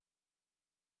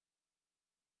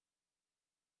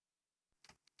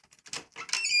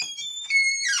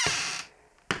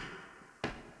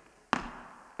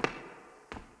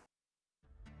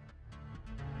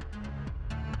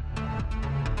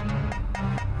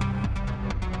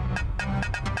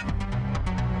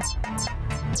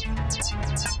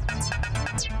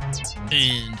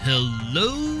And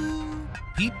hello,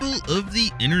 people of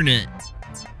the internet.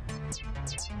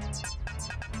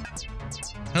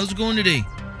 How's it going today?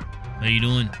 How you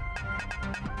doing?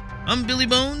 I'm Billy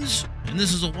Bones, and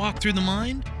this is a walk through the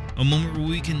mind, a moment where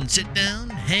we can sit down,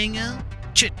 hang out,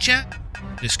 chit-chat,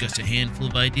 discuss a handful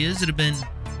of ideas that have been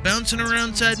bouncing around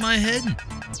inside my head, and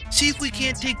see if we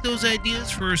can't take those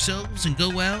ideas for ourselves and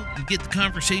go out and get the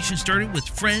conversation started with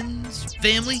friends,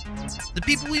 family, the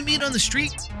people we meet on the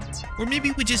street, or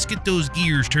maybe we just get those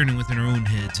gears turning within our own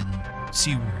heads and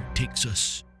see where it takes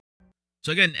us.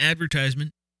 So I got an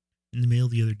advertisement in the mail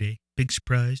the other day. Big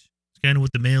surprise. It's kind of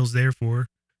what the mail's there for.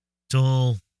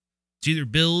 It's either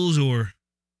bills or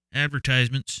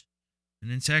advertisements.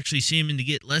 And it's actually seeming to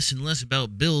get less and less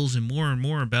about bills and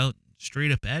more about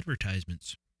straight up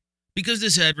advertisements. Because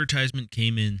this advertisement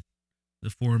came in the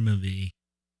form of a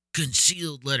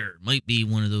concealed letter. Might be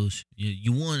one of those,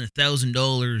 you won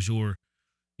 $1,000 or,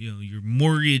 your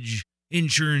mortgage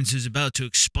insurance is about to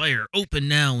expire. Open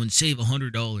now and save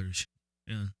 $100.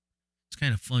 It's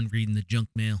kind of fun reading the junk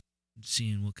mail and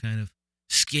seeing what kind of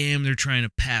scam they're trying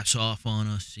to pass off on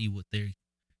us, see what they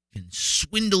can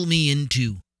swindle me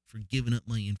into for giving up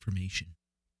my information.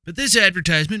 But this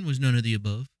advertisement was none of the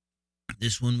above.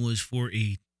 This one was for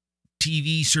a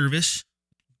TV service,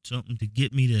 something to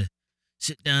get me to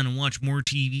sit down and watch more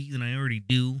TV than I already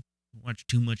do. I watch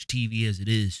too much TV as it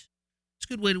is. It's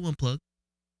a good way to unplug.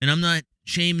 And I'm not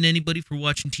shaming anybody for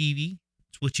watching TV.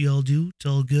 It's what you all do. It's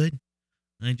all good.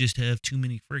 I just have too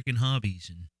many freaking hobbies,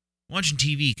 and watching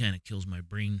TV kind of kills my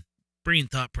brain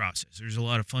thought process. There's a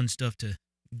lot of fun stuff to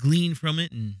glean from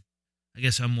it, and I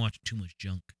guess I'm watching too much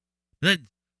junk. But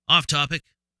off topic,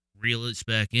 reel it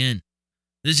back in.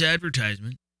 This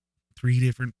advertisement, 3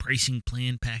 different pricing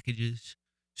plan packages,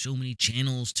 so many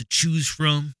channels to choose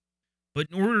from. But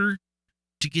in order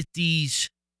to get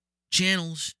these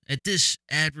channels at this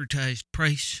advertised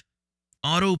price,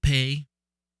 auto pay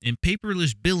and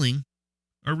paperless billing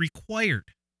are required.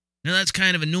 Now that's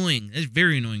kind of annoying. That's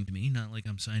very annoying to me. Not like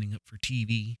I'm signing up for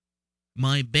TV.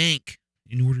 My bank,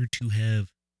 in order to have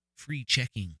free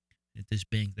checking at this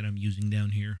bank that I'm using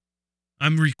down here,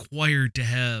 I'm required to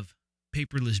have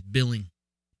paperless billing.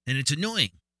 And it's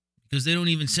annoying because they don't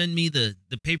even send me the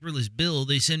paperless bill.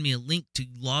 They send me a link to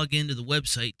log into the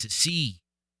website to see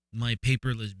my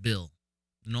paperless bill.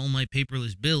 And all my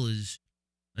paperless bill is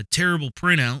a terrible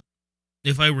printout.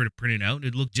 If I were to print it out,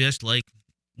 it'd look just like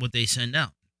what they send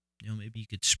out. Maybe you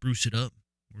could spruce it up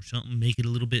or something, make it a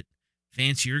little bit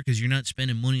fancier because you're not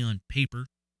spending money on paper.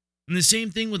 And the same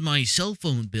thing with my cell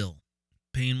phone bill.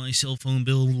 Paying my cell phone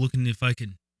bill, looking if I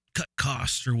can cut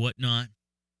costs or whatnot.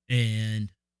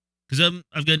 And because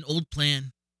I've got an old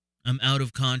plan, I'm out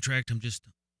of contract. I'm just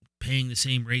paying the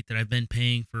same rate that I've been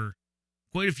paying for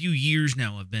quite a few years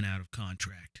now. I've been out of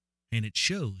contract. And it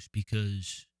shows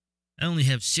because I only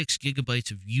have 6 gigabytes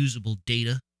of usable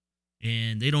data.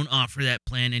 And they don't offer that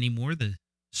plan anymore. The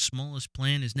smallest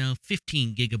plan is now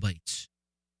 15 gigabytes.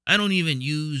 I don't even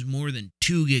use more than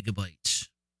 2 gigabytes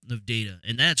of data.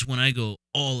 And that's when I go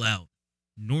all out.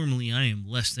 Normally, I am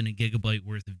less than a gigabyte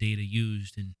worth of data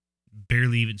used and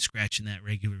barely even scratching that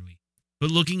regularly. But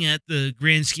looking at the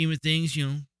grand scheme of things,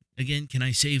 again, can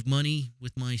I save money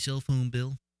with my cell phone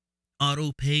bill?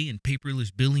 Auto pay and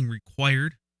paperless billing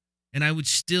required. And I would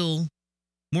still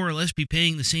more or less be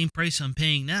paying the same price I'm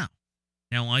paying now.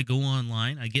 Now I go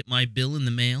online, I get my bill in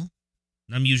the mail.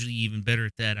 I'm usually even better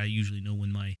at that. I usually know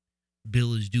when my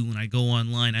bill is due when I go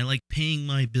online. I like paying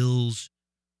my bills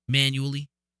manually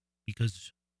because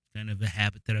it's kind of a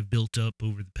habit that I've built up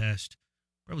over the past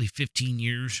probably 15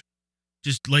 years.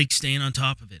 Just like staying on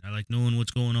top of it. I like knowing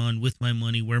what's going on with my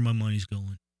money, where my money's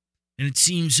going. And it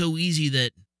seems so easy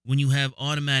that when you have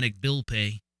automatic bill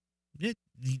pay,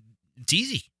 it's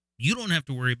easy. You don't have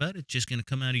to worry about it. It's just going to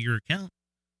come out of your account.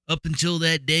 Up until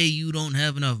that day, you don't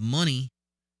have enough money,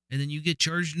 and then you get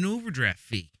charged an overdraft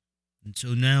fee. And so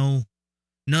now,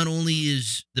 not only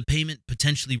is the payment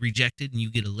potentially rejected and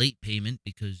you get a late payment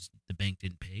because the bank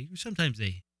didn't pay, or sometimes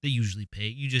they usually pay,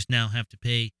 you just now have to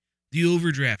pay the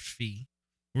overdraft fee,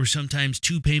 or sometimes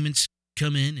 2 payments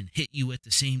come in and hit you at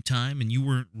the same time, and you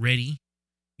weren't ready,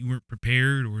 you weren't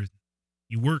prepared, or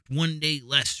you worked 1 day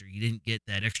less, or you didn't get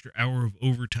that extra hour of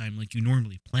overtime like you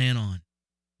normally plan on.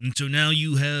 And so now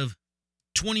you have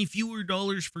 $20 fewer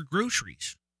for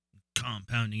groceries,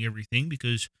 compounding everything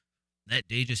because that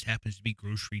day just happens to be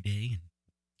grocery day and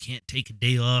can't take a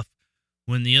day off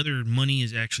when the other money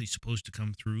is actually supposed to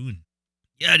come through and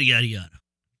yada, yada, yada.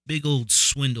 Big old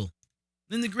swindle.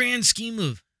 In the grand scheme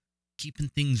of keeping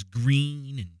things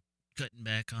green and cutting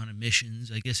back on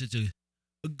emissions, I guess it's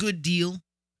a good deal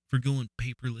for going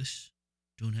paperless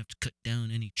Don't have to cut down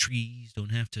any trees.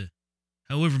 Don't have to,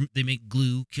 however they make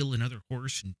glue, kill another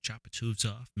horse and chop its hooves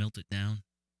off, melt it down,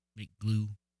 make glue.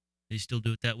 They still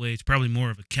do it that way. It's probably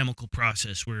more of a chemical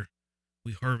process where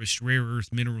we harvest rare earth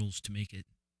minerals to make it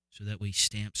so that way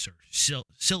stamps are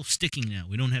self-sticking now.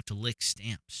 We don't have to lick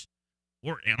stamps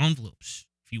or envelopes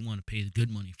if you want to pay the good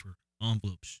money for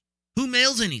envelopes. Who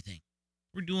mails anything?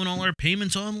 We're doing all our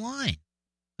payments online.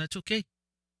 That's okay.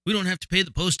 We don't have to pay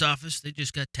the post office. They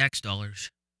just got tax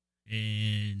dollars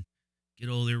and get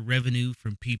all their revenue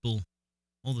from people,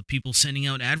 all the people sending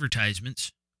out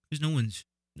advertisements, because no one's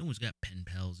got pen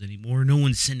pals anymore. No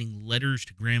one's sending letters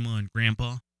to grandma and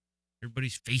grandpa.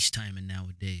 Everybody's FaceTiming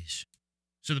nowadays.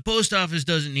 So the post office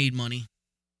doesn't need money.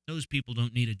 Those people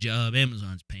don't need a job.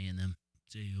 Amazon's paying them.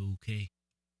 Say, okay.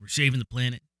 We're saving the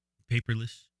planet.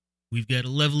 Paperless. We've got a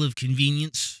level of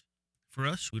convenience for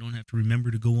us. We don't have to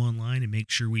remember to go online and make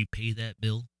sure we pay that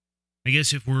bill. I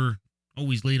guess if we're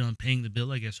always late on paying the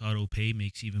bill, I guess auto pay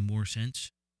makes even more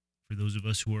sense for those of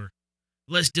us who are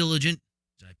less diligent.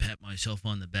 As I pat myself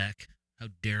on the back. How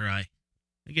dare I?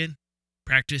 Again,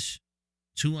 practice.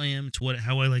 It's who I am. It's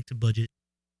how I like to budget.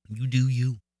 You do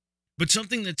you. But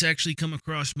something that's actually come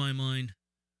across my mind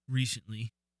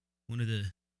recently, one of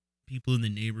the people in the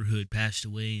neighborhood passed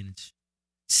away, and it's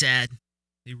sad.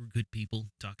 They were good people,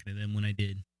 talking to them when I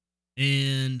did.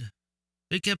 And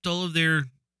they kept all of their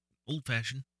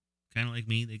old-fashioned, kind of like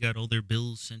me. They got all their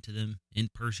bills sent to them in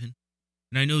person.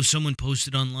 And I know someone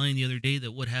posted online the other day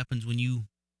that what happens when you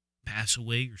pass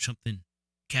away or something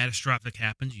catastrophic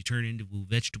happens, you turn into a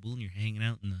vegetable and you're hanging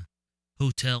out in the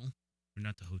hotel, or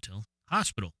not the hotel,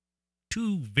 hospital.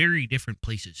 Two very different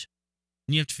places.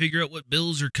 And you have to figure out what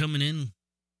bills are coming in,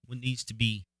 what needs to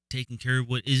be taken care of,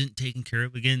 what isn't taken care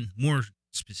of. Again, more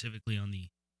specifically on the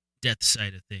death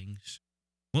side of things.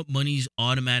 What money's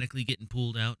automatically getting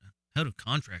pulled out? How do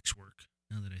contracts work?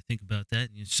 Now that I think about that,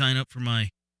 you sign up for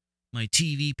my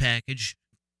TV package,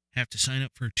 have to sign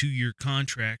up for a 2-year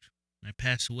contract, and I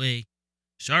pass away.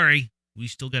 Sorry, we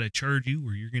still got to charge you,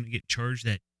 or you're going to get charged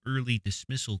that early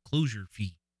dismissal closure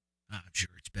fee. I'm sure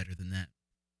it's better than that.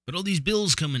 But all these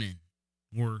bills coming in,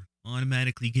 or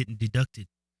automatically getting deducted.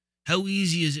 How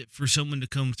easy is it for someone to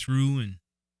come through and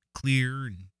clear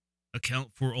and account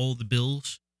for all the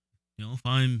bills? You know, if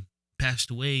I'm passed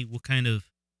away, what kind of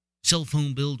cell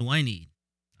phone bill do I need?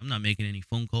 I'm not making any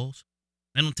phone calls.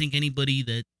 I don't think anybody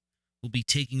that will be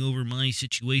taking over my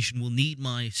situation will need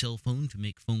my cell phone to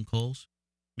make phone calls.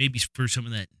 Maybe for some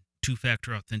of that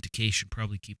 2-factor authentication,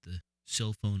 probably keep the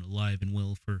cell phone alive and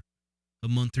well for a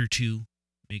month or two.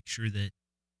 Make sure that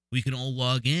we can all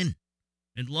log in.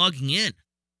 And logging in,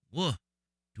 whoa,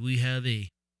 do we have a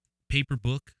paper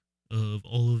book of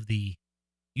all of the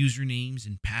usernames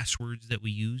and passwords that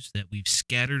we use that we've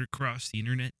scattered across the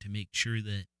internet to make sure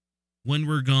that when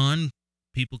we're gone,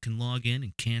 people can log in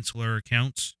and cancel our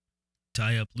accounts,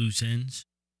 tie up loose ends?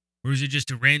 Or is it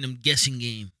just a random guessing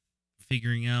game,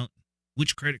 figuring out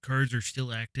which credit cards are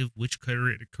still active, which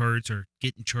credit cards are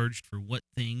getting charged for what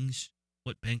things,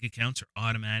 what bank accounts are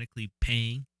automatically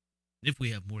paying, if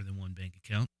we have more than one bank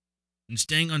account, and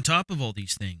staying on top of all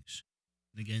these things.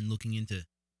 Again, looking into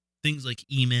things like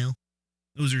email.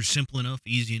 Those are simple enough,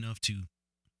 easy enough to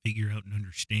figure out and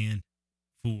understand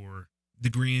for the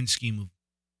grand scheme of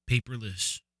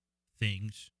paperless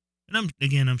things. And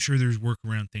I'm sure there's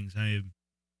workaround things. I am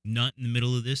not in the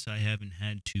middle of this. I haven't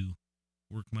had to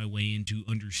work my way into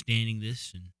understanding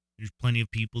this, and there's plenty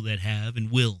of people that have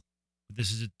and will. But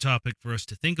this is a topic for us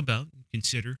to think about and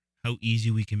consider how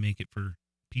easy we can make it for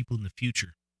people in the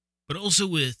future. But also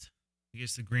with, I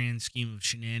guess, the grand scheme of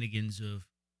shenanigans of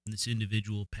this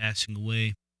individual passing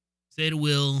away. They had a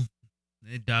will,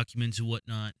 they had documents and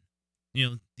whatnot. You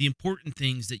know, the important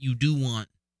things that you do want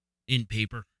in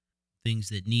paper, things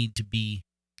that need to be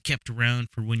kept around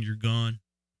for when you're gone.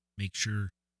 Make sure,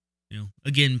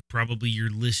 again, probably your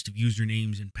list of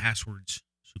usernames and passwords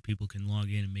so people can log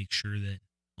in and make sure that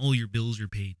all your bills are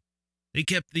paid. They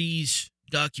kept these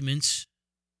documents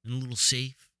in a little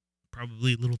safe,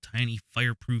 probably a little tiny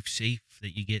fireproof safe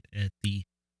that you get at the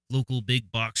local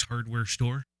big box hardware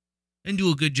store, and do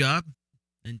a good job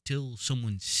until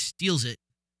someone steals it.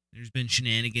 There's been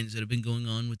shenanigans that have been going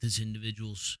on with this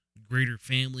individual's greater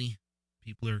family.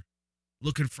 People are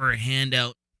looking for a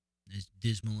handout, as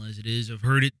dismal as it is. I've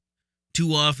heard it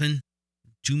too often,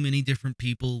 too many different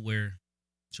people where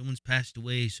someone's passed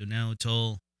away, so now it's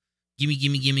all, gimme,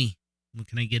 gimme, gimme. What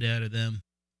can I get out of them?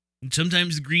 And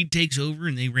sometimes the greed takes over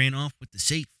and they ran off with the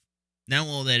safe. Now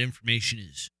all that information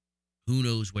is who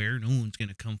knows where. No one's going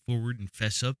to come forward and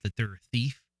fess up that they're a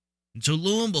thief. And so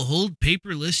lo and behold,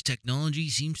 paperless technology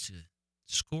seems to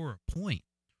score a point.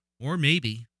 Or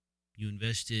maybe you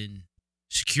invest in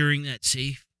securing that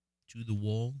safe to the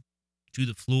wall, to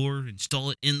the floor, install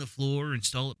it in the floor,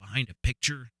 install it behind a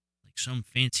picture, like some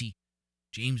fancy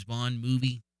James Bond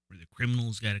movie where the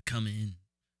criminals got to come in,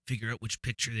 figure out which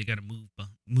picture they got to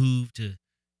move to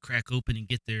crack open and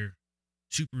get their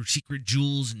super secret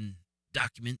jewels and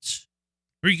documents.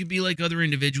 Or you could be like other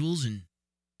individuals and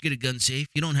get a gun safe.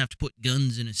 You don't have to put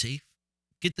guns in a safe.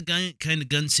 Get the kind of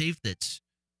gun safe that's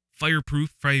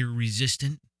fireproof, fire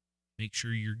resistant. Make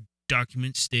sure your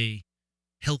documents stay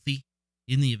healthy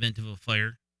in the event of a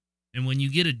fire. And when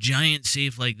you get a giant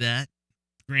safe like that,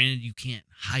 granted you can't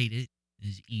hide it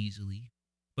as easily,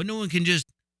 but no one can just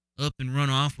up and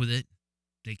run off with it.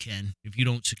 They can if you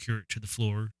don't secure it to the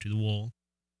floor, to the wall,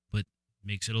 but it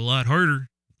makes it a lot harder.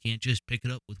 You can't just pick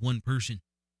it up with one person.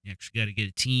 You actually got to get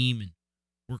a team and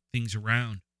work things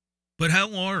around. But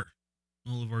how are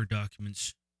all of our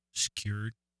documents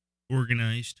secured,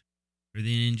 organized? Are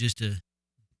they in just a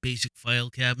basic file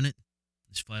cabinet?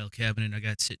 This file cabinet I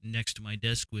got sitting next to my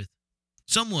desk with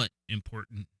somewhat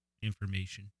important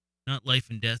information. Not life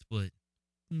and death, but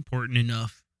important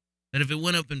enough that if it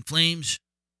went up in flames,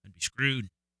 I'd be screwed.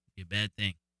 It'd be a bad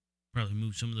thing. Probably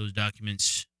move some of those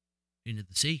documents into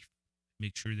the safe.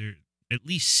 Make sure they're at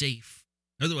least safe.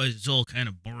 Otherwise, it's all kind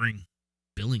of boring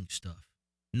billing stuff.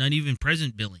 Not even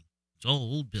present billing. It's all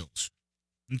old bills.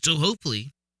 And so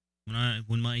hopefully,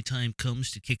 when my time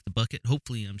comes to kick the bucket,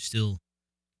 hopefully I'm still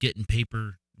getting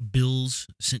paper bills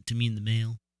sent to me in the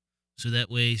mail. So that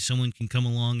way someone can come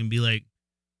along and be like,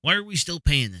 why are we still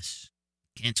paying this?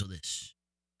 Cancel this.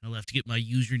 I'll have to get my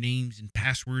usernames and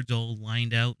passwords all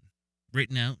lined out,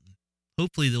 written out.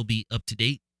 Hopefully they'll be up to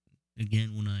date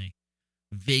again when I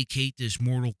vacate this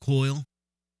mortal coil.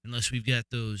 Unless we've got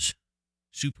those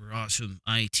super awesome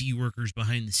IT workers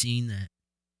behind the scene that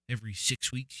every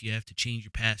 6 weeks you have to change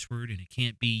your password and it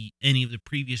can't be any of the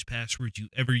previous passwords you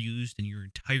ever used in your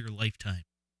entire lifetime.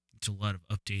 It's a lot of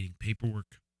updating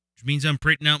paperwork, which means I'm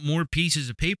printing out more pieces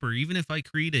of paper even if I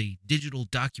create a digital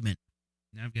document.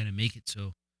 Now I've got to make it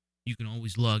so you can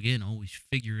always log in, always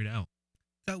figure it out.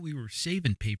 I thought we were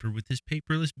saving paper with this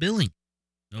paperless billing.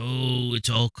 Oh, it's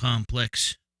all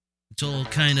complex. It's all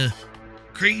kind of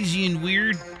crazy and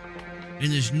weird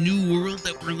in this new world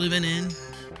that we're living in.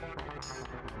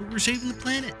 But we're saving the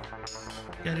planet.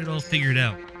 Got it all figured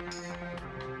out.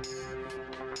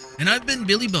 And I've been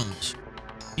Billy Bones.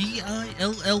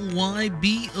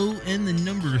 BILLYBON, the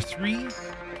number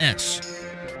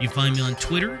 3S. You find me on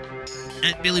Twitter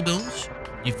at Billy Bones.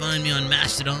 You find me on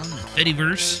Mastodon, the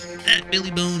Fediverse, at Billy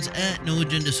Bones at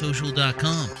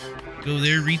noagendasocial.com. Go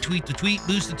there, retweet the tweet,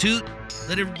 boost the toot,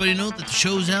 let everybody know that the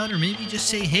show's out, or maybe just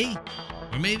say hey.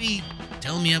 Or maybe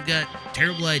tell me I've got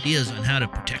terrible ideas on how to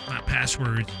protect my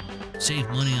passwords and save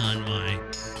money on my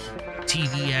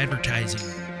TV advertising.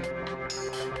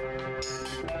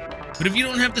 But if you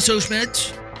don't have the social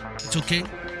meds, it's okay.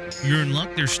 You're in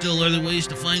luck. There's still other ways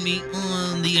to find me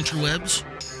on the interwebs.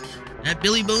 At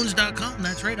BillyBones.com.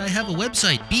 That's right, I have a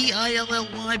website.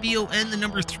 BILLYBON, the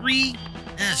number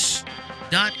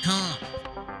 3S.com.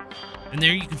 And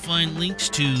there you can find links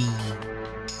to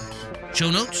show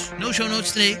notes. No show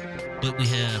notes today, but we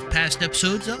have past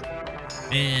episodes up.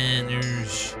 And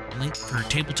there's a link for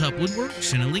Tabletop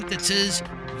Woodworks and a link that says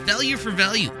value for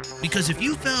value. Because if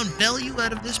you found value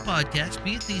out of this podcast,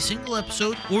 be it the single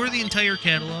episode or the entire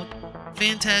catalog,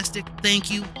 fantastic. Thank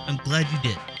you. I'm glad you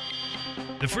did.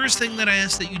 The first thing that I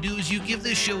ask that you do is you give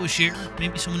this show a share.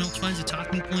 Maybe someone else finds a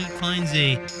talking point, finds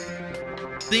a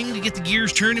thing to get the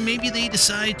gears turning. Maybe they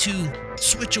decide to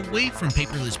switch away from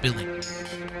paperless billing.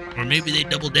 Or maybe they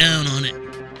double down on it.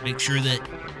 Make sure that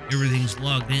everything's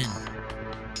logged in.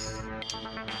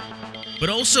 But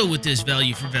also with this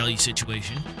value for value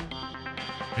situation,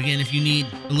 again, if you need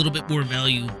a little bit more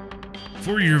value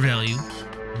for your value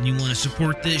and you want to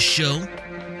support this show,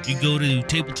 you go to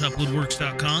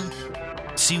tabletopwoodworks.com.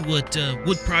 See what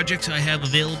wood projects I have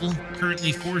available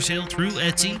currently for sale through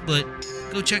Etsy, but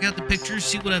go check out the pictures,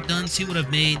 see what I've done, see what I've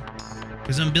made,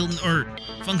 because I'm building art,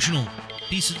 functional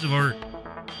pieces of art.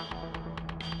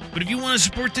 But if you want to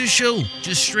support this show,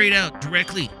 just straight out,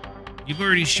 directly, you've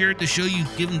already shared the show,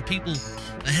 you've given people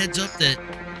a heads up that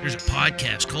there's a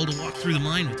podcast called A Walk Through the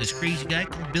Mind with this crazy guy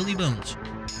called Billy Bones.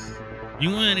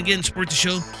 You want to, again, support the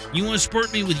show, you want to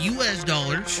support me with US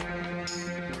dollars,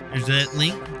 there's that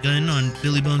link, again, on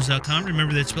BillyBones.com.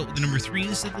 Remember, that's spelled with the number 3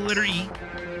 instead of the letter E.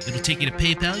 It'll take you to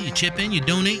PayPal. You chip in, you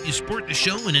donate, you support the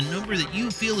show in a number that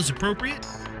you feel is appropriate.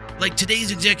 Like today's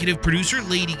executive producer,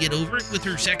 Lady Get Over It, with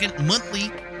her second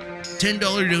monthly $10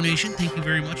 donation. Thank you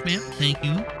very much, ma'am. Thank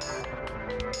you.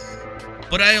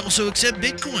 But I also accept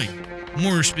Bitcoin.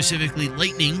 more specifically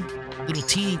Lightning, little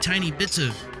teeny tiny bits of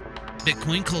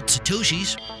Bitcoin called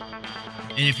Satoshis.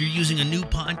 And if you're using a new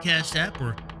podcast app,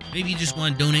 or maybe you just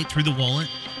want to donate through the wallet,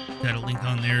 got a link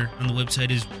on there on the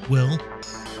website as well.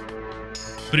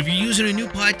 But if you're using a new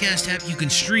podcast app, you can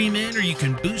stream in or you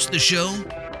can boost the show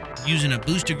using a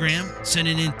boostergram,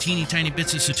 sending in teeny tiny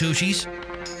bits of Satoshis.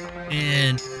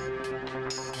 And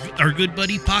our good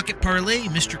buddy Pocket Parlay,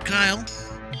 Mr. Kyle,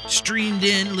 streamed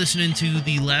in listening to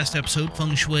the last episode,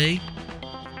 Feng Shui,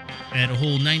 at a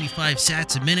whole 95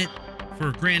 sats a minute for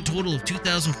a grand total of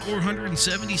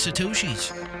 2,470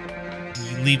 Satoshis.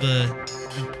 You leave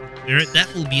that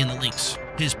will be in the links.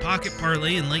 His Pocket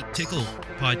Parlay and Light Tickle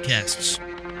podcasts.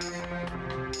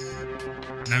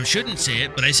 And I shouldn't say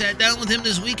it, but I sat down with him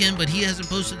this weekend, but he hasn't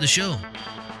posted the show.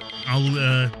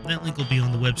 That link will be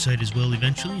on the website as well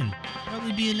eventually, and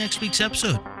probably be in next week's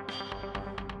episode.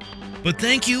 But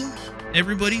thank you,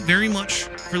 everybody, very much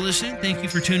for listening. Thank you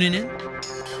for tuning in.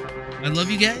 I love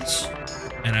you guys,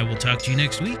 and I will talk to you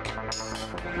next week.